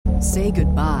Say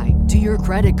goodbye to your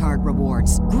credit card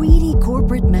rewards. Greedy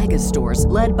corporate mega stores,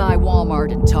 led by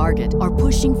Walmart and Target, are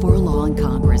pushing for a law in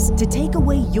Congress to take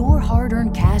away your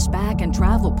hard-earned cash back and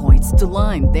travel points to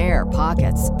line their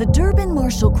pockets. The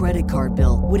Durbin-Marshall credit card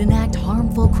bill would enact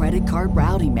harmful credit card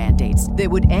routing mandates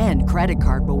that would end credit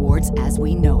card rewards as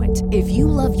we know it. If you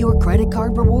love your credit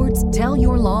card rewards, tell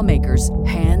your lawmakers,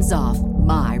 hands off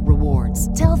my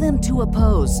rewards. Tell them to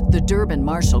oppose the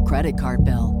Durbin-Marshall credit card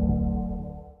bill.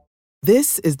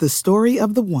 This is the story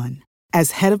of the one.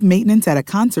 As head of maintenance at a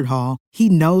concert hall, he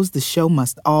knows the show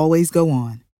must always go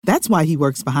on. That's why he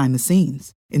works behind the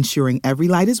scenes, ensuring every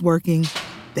light is working,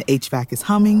 the HVAC is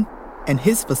humming, and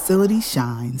his facility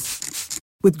shines.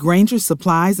 With Grainger's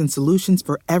supplies and solutions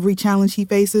for every challenge he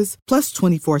faces, plus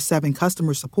 24/7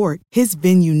 customer support, his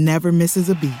venue never misses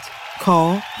a beat.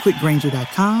 Call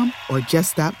quickgrainger.com or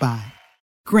just stop by.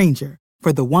 Grainger,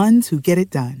 for the ones who get it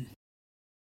done.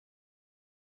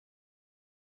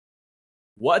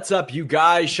 What's up, you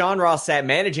guys? Sean Ross Sapp,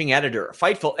 managing editor,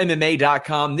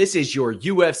 FightfulMMA.com. This is your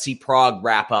UFC Prague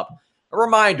wrap-up. A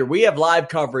reminder, we have live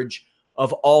coverage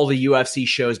of all the UFC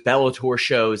shows, Bellator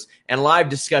shows, and live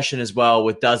discussion as well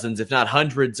with dozens, if not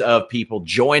hundreds of people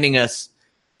joining us,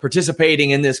 participating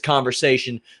in this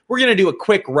conversation. We're going to do a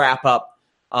quick wrap-up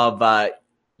of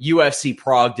UFC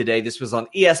Prague today. This was on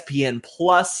ESPN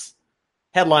Plus,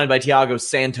 headlined by Thiago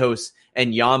Santos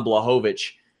and Jan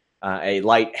Blachowicz. A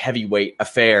light heavyweight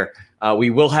affair. We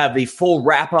will have the full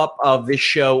wrap-up of this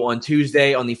show on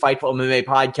Tuesday on the Fightful MMA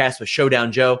podcast with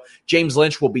Showdown Joe. James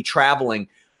Lynch will be traveling,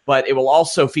 but it will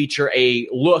also feature a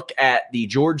look at the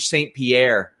George St.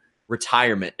 Pierre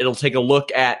retirement. It'll take a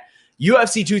look at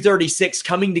UFC 236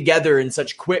 coming together in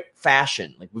such quick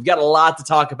fashion. Like, we've got a lot to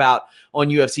talk about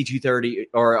on UFC 230,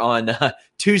 or on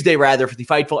Tuesday rather, for the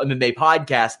Fightful MMA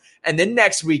podcast. And then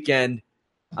next weekend,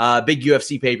 big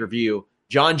UFC pay-per-view.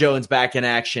 John Jones back in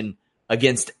action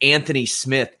against Anthony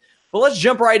Smith. But let's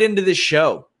jump right into this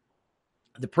show.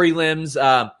 The prelims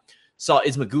saw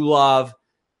Ismagulov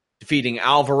defeating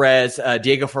Alvarez,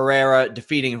 Diego Ferreira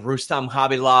defeating Rustam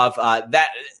Khabilov. That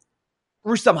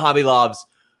Rustam Khabilov's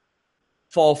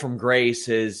fall from grace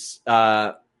is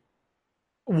one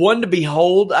to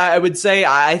behold, I would say.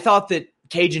 I thought that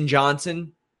Cajun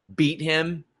Johnson beat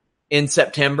him in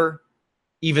September,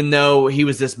 even though he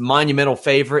was this monumental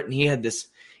favorite and he had this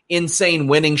insane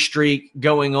winning streak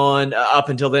going on up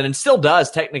until then, and still does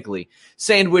technically,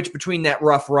 sandwiched between that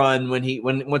rough run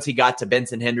once he got to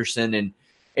Benson Henderson and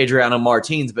Adriano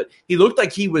Martins. But he looked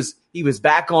like he was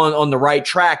back on the right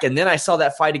track. And then I saw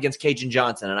that fight against Cajun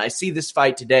Johnson, and I see this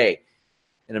fight today,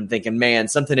 and I'm thinking, man,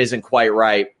 something isn't quite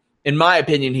right. In my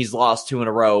opinion, he's lost 2 in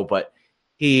a row, but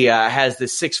he has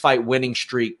this 6-fight winning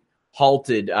streak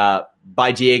halted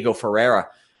by Diego Ferreira.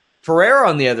 Ferreira,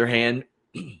 on the other hand,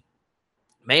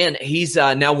 man, he's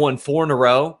now won 4 in a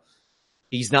row.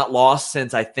 He's not lost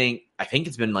since I think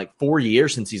it's been like 4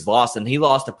 years since he's lost, and he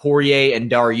lost to Poirier and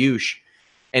Dariush.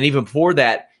 And even before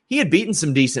that, he had beaten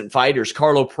some decent fighters,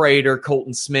 Carlo Prater,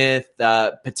 Colton Smith,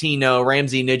 Patino,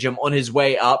 Ramsey Nijam, on his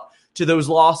way up to those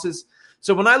losses.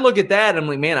 So when I look at that, I'm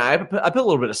like, man, I put a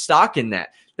little bit of stock in that.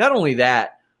 Not only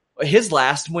that, his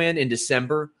last win in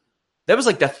December, that was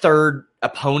like the third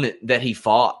opponent that he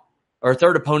fought, or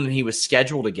third opponent he was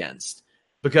scheduled against,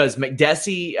 because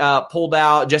McDessie pulled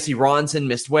out, Jesse Ronson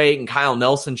missed weight, and Kyle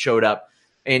Nelson showed up,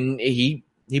 and he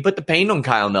put the pain on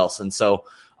Kyle Nelson. So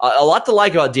a lot to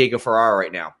like about Diego Ferreira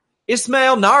right now.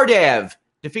 Ismail Nardev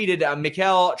defeated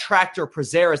Mikel Tractor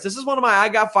Prazeres. This is one of my I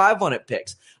got 5 on it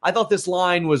picks. I thought this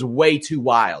line was way too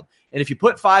wild. And if you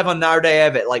put 5 on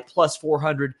Nardev at like plus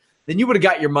 400, then you would have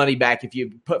got your money back if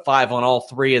you put 5 on all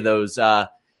 3 of those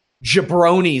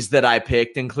jabronis that I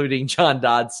picked, including John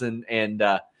Dodson and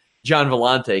John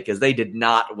Vellante, because they did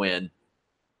not win.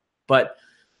 But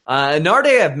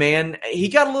Nardev, man, he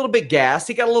got a little bit gassed.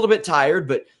 He got a little bit tired,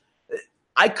 but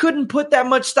I couldn't put that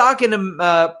much stock in him.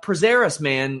 Prazeres,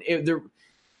 man,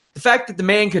 the fact that the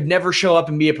man could never show up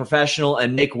and be a professional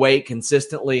and make weight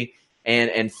consistently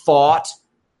and fought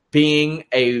being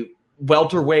a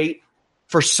welterweight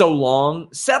for so long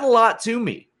said a lot to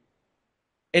me.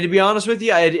 And to be honest with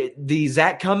you, the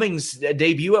Zach Cummings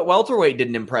debut at welterweight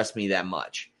didn't impress me that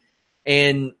much.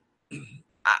 And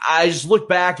I just look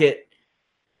back at,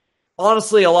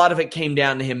 honestly, a lot of it came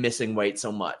down to him missing weight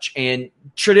so much. And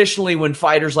traditionally, when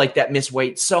fighters like that miss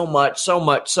weight so much,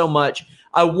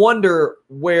 I wonder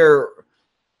where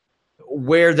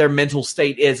their mental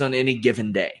state is on any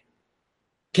given day.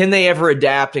 Can they ever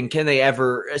adapt, and can they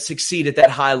ever succeed at that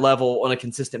high level on a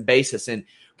consistent basis? And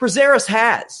Prazeres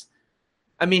has.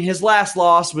 I mean, his last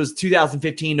loss was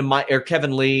 2015 to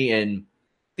Kevin Lee, and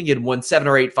I think he had won 7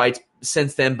 or 8 fights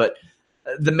since then, but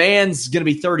the man's going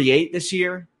to be 38 this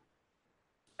year.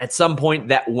 At some point,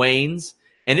 that wanes,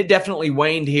 and it definitely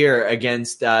waned here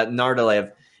against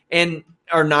Nardaev.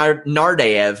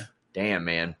 Damn,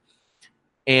 man.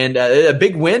 And a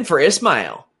big win for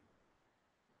Ismail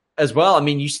as well. I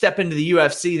mean, you step into the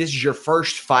UFC, this is your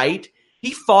first fight. He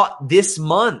fought this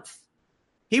month.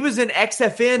 He was in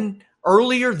XFN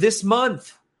earlier this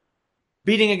month,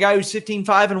 beating a guy who's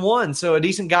 15-5-1, so a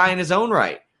decent guy in his own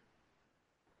right.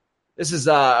 This is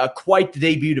quite the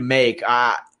debut to make.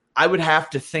 I would have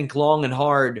to think long and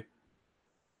hard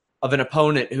of an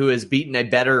opponent who has beaten a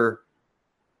better,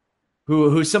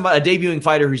 who's a debuting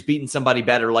fighter who's beaten somebody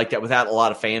better like that without a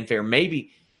lot of fanfare. Maybe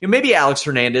Alex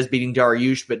Hernandez beating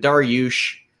Dariush, but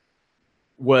Dariush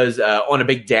was on a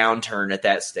big downturn at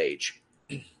that stage.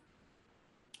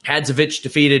 Hadzovic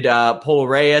defeated Polo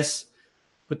Reyes,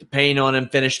 put the pain on him,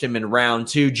 finished him in round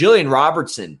 2. Jillian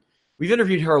Robertson, we've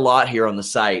interviewed her a lot here on the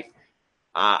site.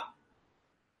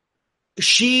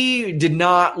 She did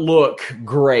not look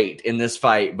great in this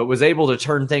fight, but was able to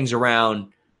turn things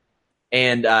around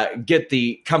and get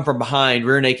the come from behind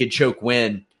rear naked choke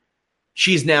win.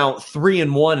 She's now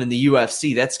 3-1 in the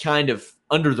UFC. That's kind of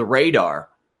under the radar,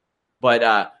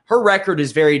 but her record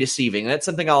is very deceiving. That's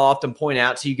something I'll often point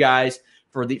out to you guys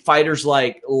for the fighters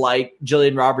like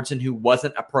Jillian Robertson, who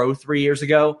wasn't a pro 3 years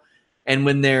ago, and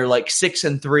when they're like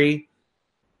 6-3.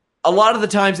 A lot of the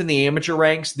times in the amateur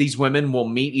ranks, these women will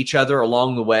meet each other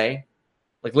along the way.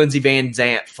 Like Lindsey Van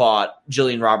Zant fought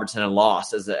Jillian Robertson and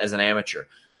lost as an amateur.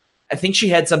 I think she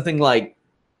had something like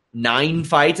 9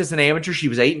 fights as an amateur. She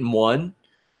was 8-1.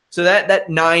 So that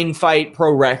 9-fight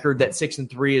pro record, that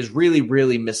 6-3 is really,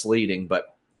 really misleading,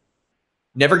 but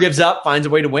never gives up, finds a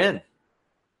way to win.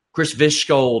 Chris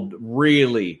Fishgold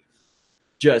really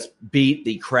just beat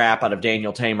the crap out of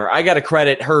Daniel Tamer. I got to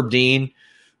credit Herb Dean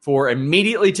for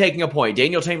immediately taking a point.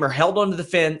 Daniel Tamer held onto the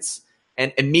fence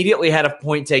and immediately had a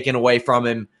point taken away from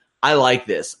him. I like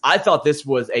this. I thought this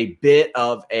was a bit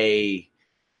of a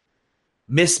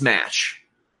mismatch.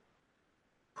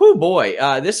 Whew, boy.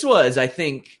 This was, I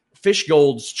think,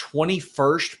 Fishgold's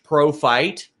 21st pro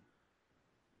fight.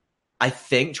 I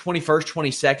think 21st,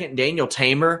 22nd. Daniel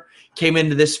Tamer came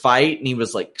into this fight and he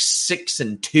was like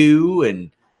 6-2 and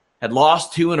had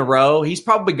lost 2 in a row. He's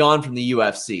probably gone from the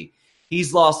UFC.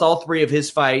 He's lost all 3 of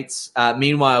his fights.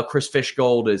 Meanwhile, Chris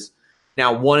Fishgold is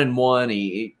now 1-1.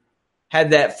 He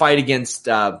had that fight against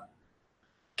Calvin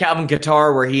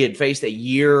Kattar where he had faced a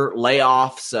year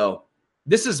layoff. So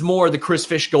this is more the Chris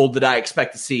Fishgold that I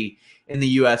expect to see in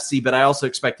the UFC, but I also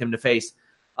expect him to face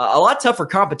a lot tougher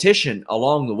competition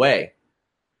along the way.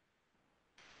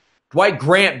 Dwight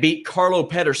Grant beat Carlo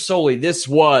Pedersoli. This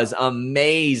was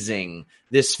amazing,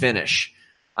 this finish.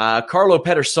 Carlo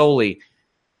Pedersoli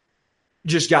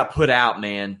just got put out,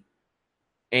 man.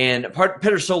 And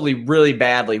Pedersoli really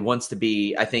badly wants to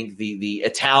be, I think, the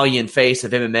Italian face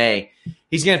of MMA.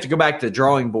 He's going to have to go back to the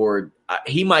drawing board.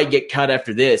 He might get cut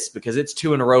after this because it's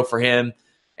 2 in a row for him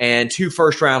and 2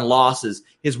 first-round losses.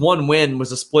 His 1 win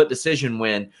was a split decision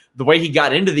win. The way he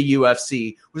got into the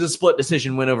UFC was a split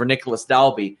decision win over Nicholas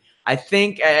Dalby. I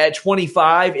think at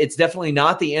 25, it's definitely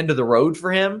not the end of the road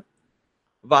for him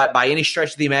by any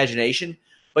stretch of the imagination.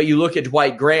 But you look at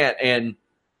Dwight Grant and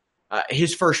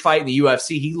his first fight in the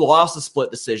UFC, he lost a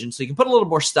split decision, so you can put a little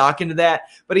more stock into that.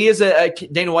 But he is a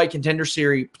Dana White Contender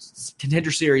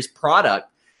Series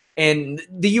product, and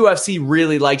the UFC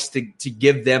really likes to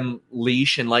give them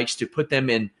leash and likes to put them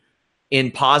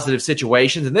in positive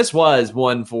situations. And this was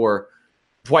one for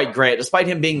Dwight Grant, despite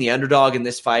him being the underdog in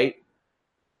this fight.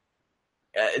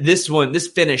 This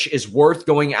finish is worth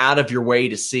going out of your way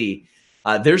to see.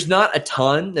 There's not a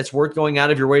ton that's worth going out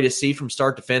of your way to see from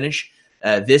start to finish.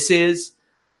 All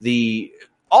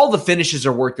the finishes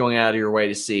are worth going out of your way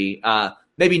to see.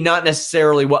 Maybe not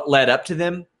necessarily what led up to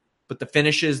them, but the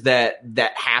finishes that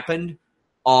happened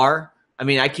are. I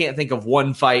mean, I can't think of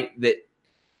one fight that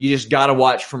you just got to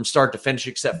watch from start to finish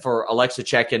except for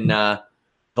Alexachek and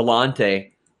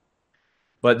Vellante.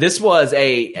 But this was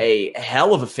a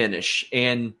hell of a finish.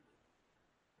 And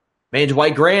man,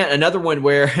 Dwight Grant, another one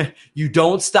where you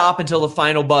don't stop until the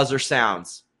final buzzer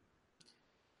sounds.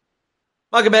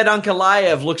 Magomed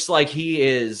Ankalaev looks like he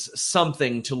is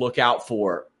something to look out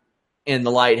for in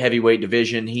the light heavyweight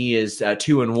division. He is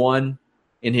 2-1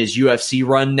 in his UFC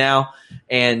run now.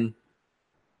 And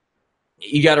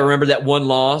you got to remember that one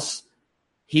loss.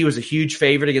 He was a huge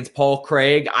favorite against Paul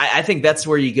Craig. I think that's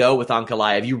where you go with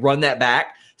Ankalaev. You run that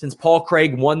back. Since Paul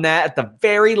Craig won that at the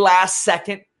very last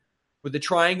second with the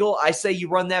triangle, I say you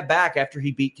run that back after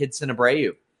he beat Kidson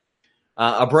Abreu.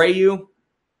 Abreu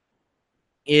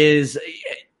is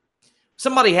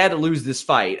Somebody had to lose this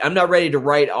fight. I'm not ready to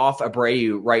write off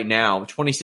Abreu right now.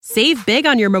 26. Save big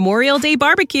on your Memorial Day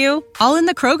barbecue, all in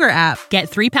the Kroger app. Get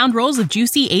 3-pound rolls of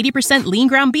juicy 80% lean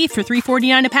ground beef for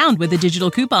 $3.49 a pound with a digital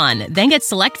coupon. Then get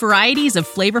select varieties of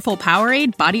flavorful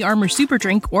Powerade, Body Armor Super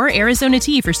Drink, or Arizona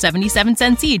tea for 77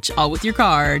 cents each, all with your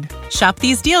card. Shop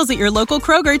these deals at your local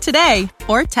Kroger today,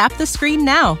 or tap the screen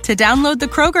now to download the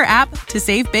Kroger app to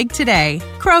save big today.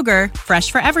 Kroger,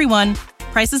 fresh for everyone.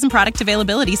 Prices and product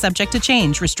availability subject to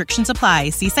change. Restrictions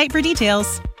apply. See site for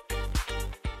details.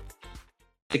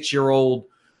 6-year-old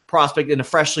prospect and a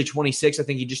freshly 26. I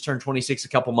think he just turned 26 a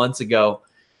couple months ago.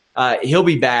 He'll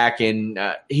be back, and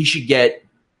he should get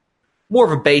more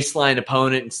of a baseline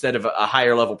opponent instead of a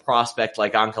higher level prospect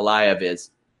like Ankalaev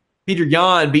is. Peter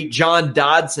Yan beat John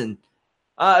Dodson.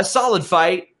 A solid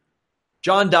fight.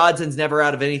 John Dodson's never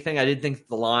out of anything. I did think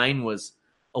the line was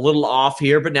a little off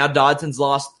here, but now Dodson's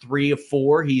lost 3 of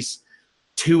 4. He's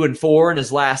 2-4 in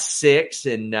his last 6,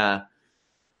 and I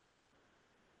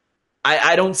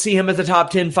don't see him as a top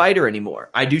 10 fighter anymore.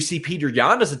 I do see Peter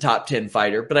Yan as a top 10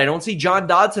 fighter, but I don't see John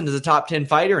Dodson as a top 10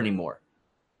 fighter anymore.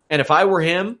 And if I were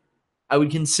him, I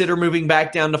would consider moving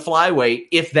back down to flyweight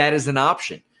if that is an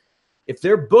option. If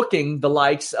they're booking the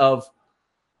likes of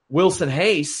Wilson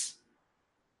Hayes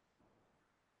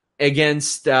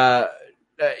against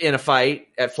in a fight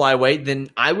at flyweight,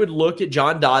 then I would look at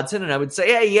John Dodson and I would say,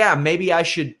 hey, yeah, maybe I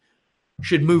should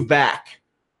move back.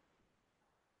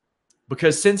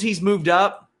 Because since he's moved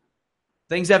up,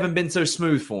 things haven't been so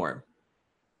smooth for him.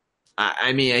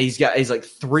 I mean, he's like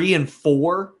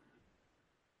 3-4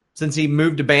 since he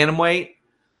moved to bantamweight,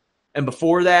 and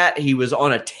before that, he was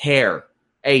on a tear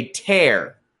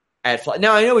at fly.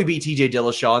 Now I know he beat T.J.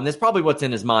 Dillashaw, and that's probably what's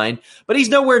in his mind, but he's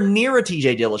nowhere near a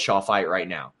T.J. Dillashaw fight right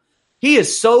now. He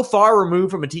is so far removed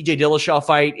from a T.J. Dillashaw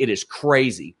fight, it is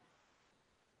crazy.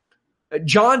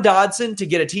 John Dodson to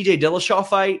get a T.J. Dillashaw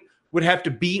fight would have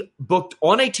to be booked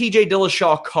on a T.J.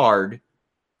 Dillashaw card,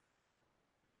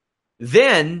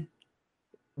 then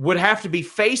would have to be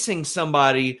facing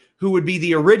somebody who would be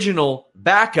the original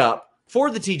backup for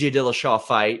the T.J. Dillashaw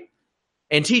fight,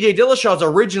 and T.J. Dillashaw's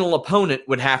original opponent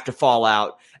would have to fall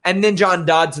out, and then John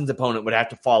Dodson's opponent would have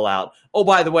to fall out. Oh,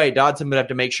 by the way, Dodson would have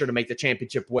to make sure to make the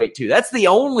championship weight too. That's the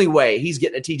only way he's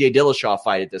getting a T.J. Dillashaw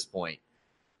fight at this point.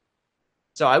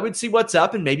 So I would see what's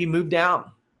up and maybe move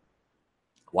down.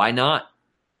 Why not?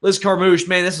 Liz Carmouche,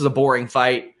 man, this is a boring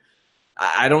fight.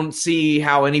 I don't see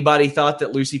how anybody thought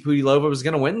that Lucy Pudilova was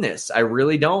going to win this. I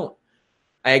really don't.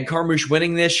 I had Carmouche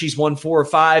winning this. She's won 4 or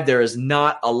 5. There is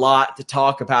not a lot to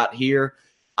talk about here.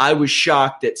 I was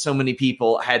shocked that so many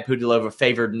people had Pudilova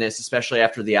favored in this, especially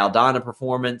after the Aldana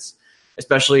performance,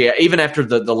 especially even after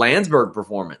the Landsberg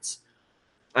performance.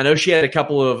 I know she had a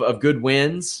couple of good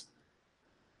wins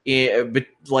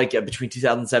between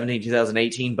 2017 and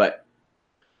 2018, but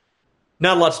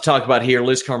not a lot to talk about here.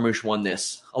 Liz Carmouche won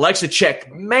this. Alexa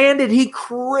Chek, man, did he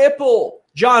cripple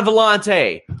John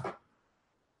Vellante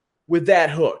with that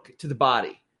hook to the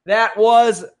body. That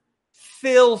was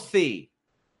filthy.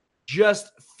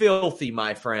 Just filthy,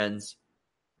 my friends.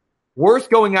 Worth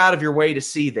going out of your way to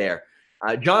see there.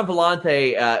 John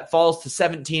Vellante falls to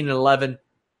 17-11.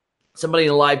 Somebody in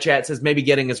the live chat says maybe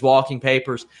getting his walking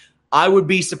papers. I would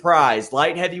be surprised.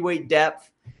 Light heavyweight depth.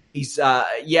 He's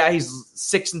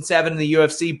 6-7 in the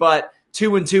UFC, but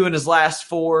 2-2 in his last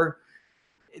 4.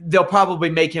 They'll probably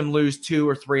make him lose 2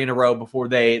 or 3 in a row before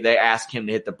they ask him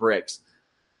to hit the bricks.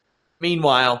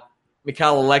 Meanwhile,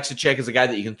 Mikhail Alexachek is a guy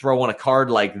that you can throw on a card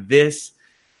like this.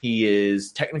 He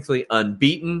is technically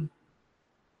unbeaten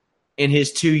in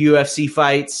his 2 UFC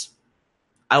fights.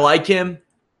 I like him.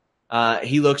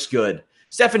 He looks good.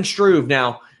 Stefan Struve,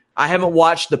 now, I haven't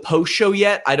watched the post show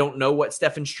yet. I don't know what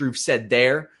Stefan Struve said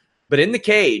there. But in the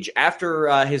cage,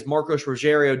 after his Marcos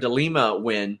Rogerio de Lima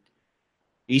win,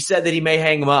 he said that he may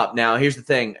hang him up. Now, here's the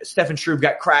thing. Stefan Struve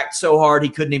got cracked so hard he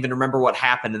couldn't even remember what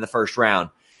happened in the first round.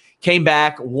 Came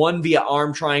back, won via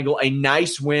arm triangle, a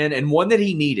nice win, and one that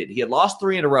he needed. He had lost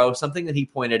 3 in a row, something that he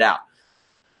pointed out.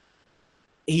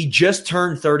 He just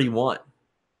turned 31.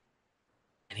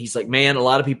 And he's like, man, a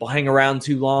lot of people hang around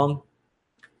too long.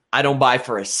 I don't buy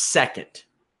for a second.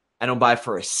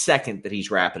 That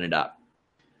he's wrapping it up.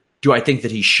 Do I think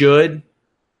that he should?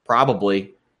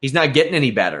 Probably. He's not getting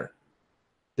any better.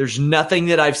 There's nothing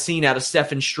that I've seen out of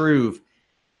Stefan Struve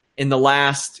in the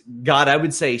last, I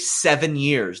would say 7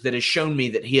 years that has shown me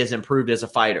that he has improved as a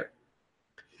fighter.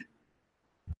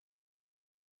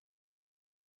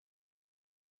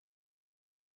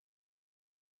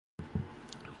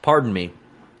 Pardon me.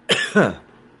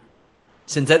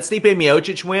 Since that Stipe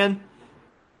Miocic win,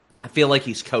 I feel like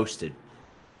he's coasted.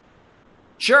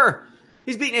 Sure,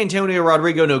 He's beaten Antonio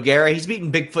Rodrigo Nogueira. He's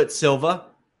beaten Bigfoot Silva.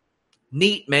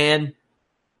 Neat, man.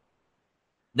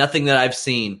 Nothing that I've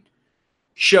seen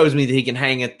shows me that he can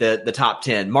hang at the top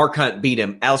 10. Mark Hunt beat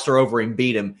him. Alistair Overeem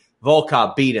beat him.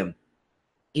 Volkov beat him.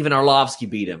 Even Arlovsky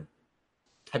beat him.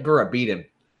 Tagura beat him.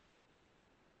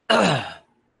 I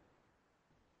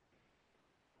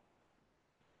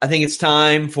think it's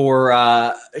time for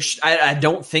I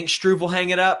don't think Struve will hang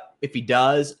it up. If he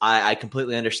does, I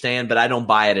completely understand, but I don't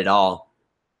buy it at all.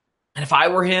 And if I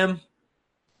were him,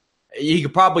 he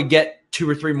could probably get 2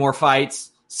 or 3 more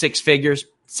fights, 6 figures,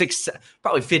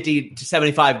 probably 50 to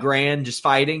 75 grand just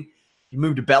fighting. You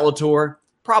move to Bellator,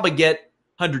 probably get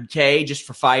 100K just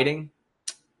for fighting.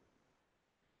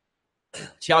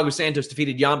 Thiago Santos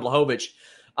defeated Jan Blachowicz.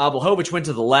 Blachowicz went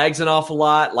to the legs an awful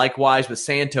lot. Likewise with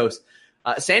Santos.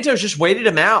 Santos just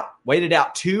waited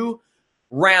out 2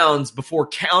 rounds before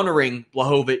countering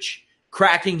Blachowicz,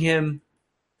 cracking him,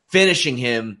 finishing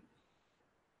him.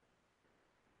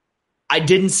 I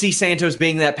didn't see Santos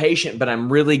being that patient, but I'm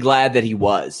really glad that he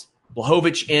was.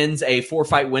 Blachowicz ends a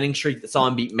 4-fight winning streak that saw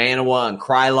him beat Manawa and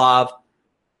Krylov.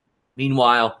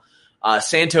 Meanwhile,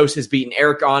 Santos has beaten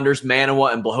Eric Anders,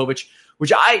 Manawa, and Blachowicz,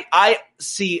 which I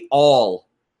see all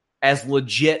as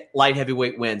legit light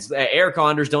heavyweight wins. Eric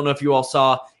Anders, don't know if you all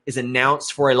saw, is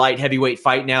announced for a light heavyweight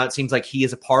fight now. It seems like he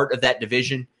is a part of that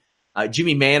division.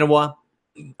 Jimmy Manawa,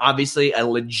 obviously a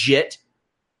legit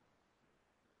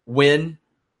win.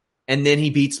 And then he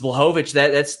beats Blachowicz.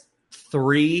 That's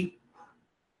 3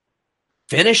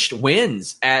 finished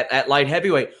wins at light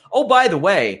heavyweight. Oh, by the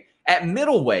way, at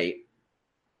middleweight,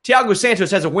 Thiago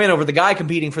Santos has a win over the guy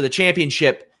competing for the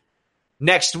championship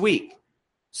next week.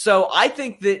 So I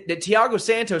think that Thiago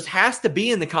Santos has to be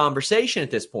in the conversation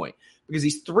at this point because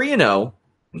he's 3-0.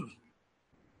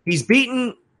 He's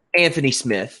beaten Anthony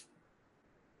Smith.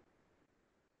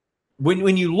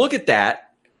 When you look at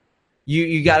that,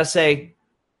 you got to say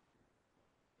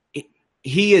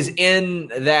he is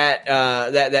in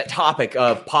that topic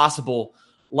of possible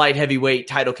light heavyweight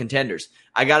title contenders.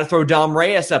 I got to throw Dom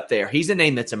Reyes up there. He's a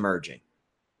name that's emerging.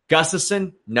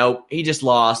 Gustafsson, nope, he just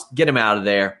lost. Get him out of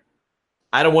there.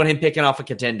 I don't want him picking off a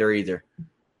contender either.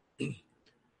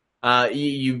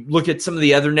 You look at some of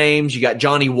the other names. You got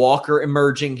Johnny Walker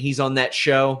emerging. He's on that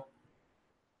show.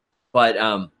 But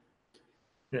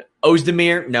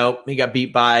Ozdemir, nope. He got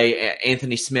beat by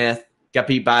Anthony Smith. Got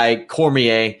beat by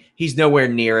Cormier. He's nowhere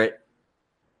near it.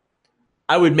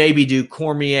 I would maybe do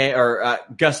Cormier or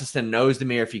Gustafsson and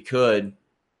Ozdemir if you could.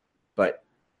 But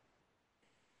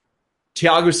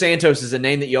Thiago Santos is a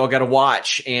name that you all got to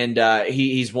watch. And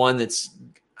he's one that's –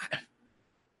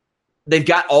 they've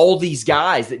got all these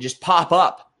guys that just pop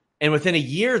up. And within a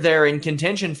year, they're in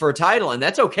contention for a title. And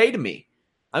that's okay to me.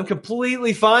 I'm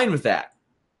completely fine with that.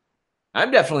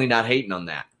 I'm definitely not hating on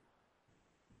that.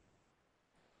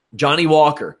 Johnny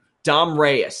Walker, Dom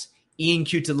Reyes, Ian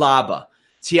Cutelaba,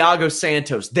 Thiago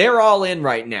Santos, they're all in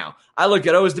right now. I look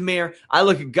at Ozdemir, I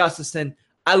look at Gustafsson,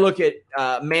 I look at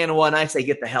Manawa, and I say,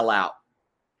 get the hell out.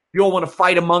 If you all want to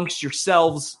fight amongst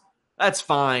yourselves, that's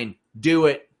fine. Do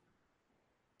it.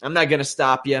 I'm not going to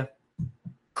stop you.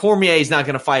 Cormier's not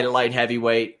going to fight at light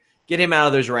heavyweight. Get him out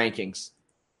of those rankings.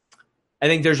 I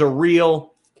think there's a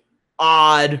real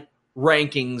odd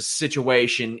rankings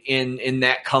situation in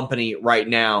that company right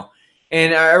now.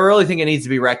 And I really think it needs to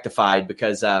be rectified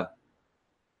because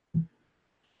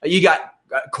you got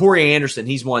Corey Anderson.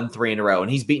 He's won 3 in a row,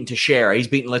 and he's beaten Teixeira. He's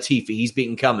beaten Latifi. He's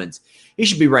beaten Cummins. He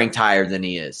should be ranked higher than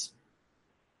he is.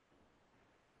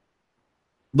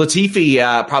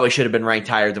 Latifi probably should have been ranked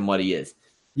higher than what he is.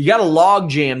 You got a log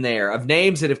jam there of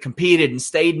names that have competed and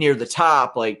stayed near the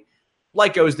top, like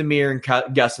Ozdemir and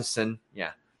Gustafsson.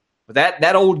 Yeah. But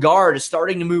that old guard is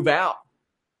starting to move out.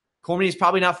 Cormier's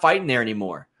probably not fighting there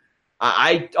anymore.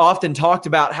 I often talked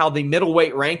about how the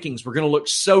middleweight rankings were going to look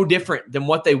so different than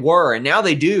what they were, and now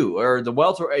they do. Or the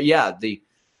the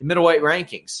middleweight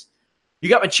rankings. You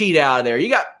got Machida out of there. You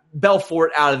got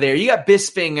Belfort out of there. You got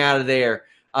Bisping out of there.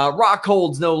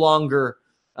 Rockhold's no longer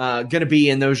going to be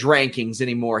in those rankings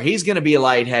anymore. He's going to be a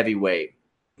light heavyweight.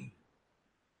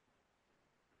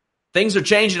 Things are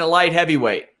changing at light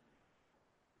heavyweight.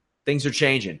 Things are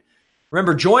changing.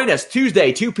 Remember, join us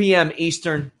Tuesday, 2 p.m.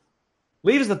 Eastern.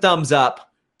 Leave us a thumbs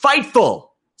up. Fightful.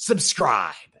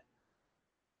 Subscribe.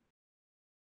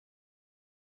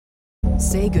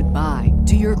 Say goodbye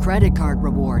to your credit card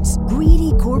rewards.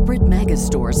 Greedy corporate mega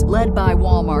stores, led by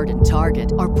Walmart and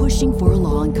Target, are pushing for a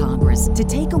law in Congress to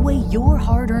take away your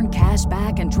hard-earned cash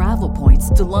back and travel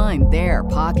points to line their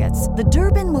pockets. The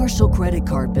Durbin-Marshall credit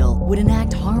card bill would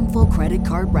enact harmful credit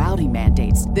card routing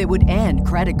mandates that would end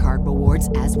credit card rewards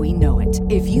as we know it.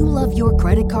 If you love your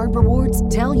credit card rewards,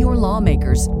 tell your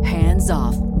lawmakers, hands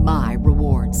off my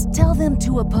rewards. Tell them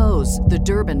to oppose the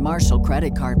Durbin-Marshall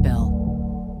credit card bill.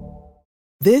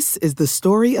 This is the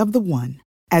story of the one.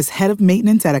 As head of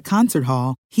maintenance at a concert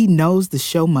hall, he knows the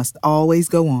show must always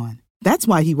go on. That's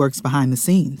why he works behind the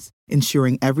scenes,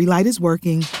 ensuring every light is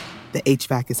working, the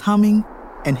HVAC is humming,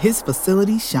 and his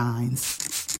facility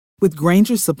shines. With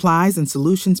Grainger's supplies and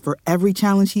solutions for every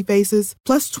challenge he faces,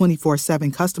 plus 24/7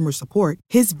 customer support,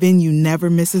 his venue never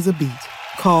misses a beat.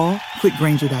 Call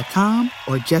quickgrainger.com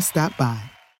or just stop by.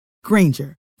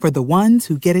 Grainger, for the ones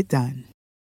who get it done.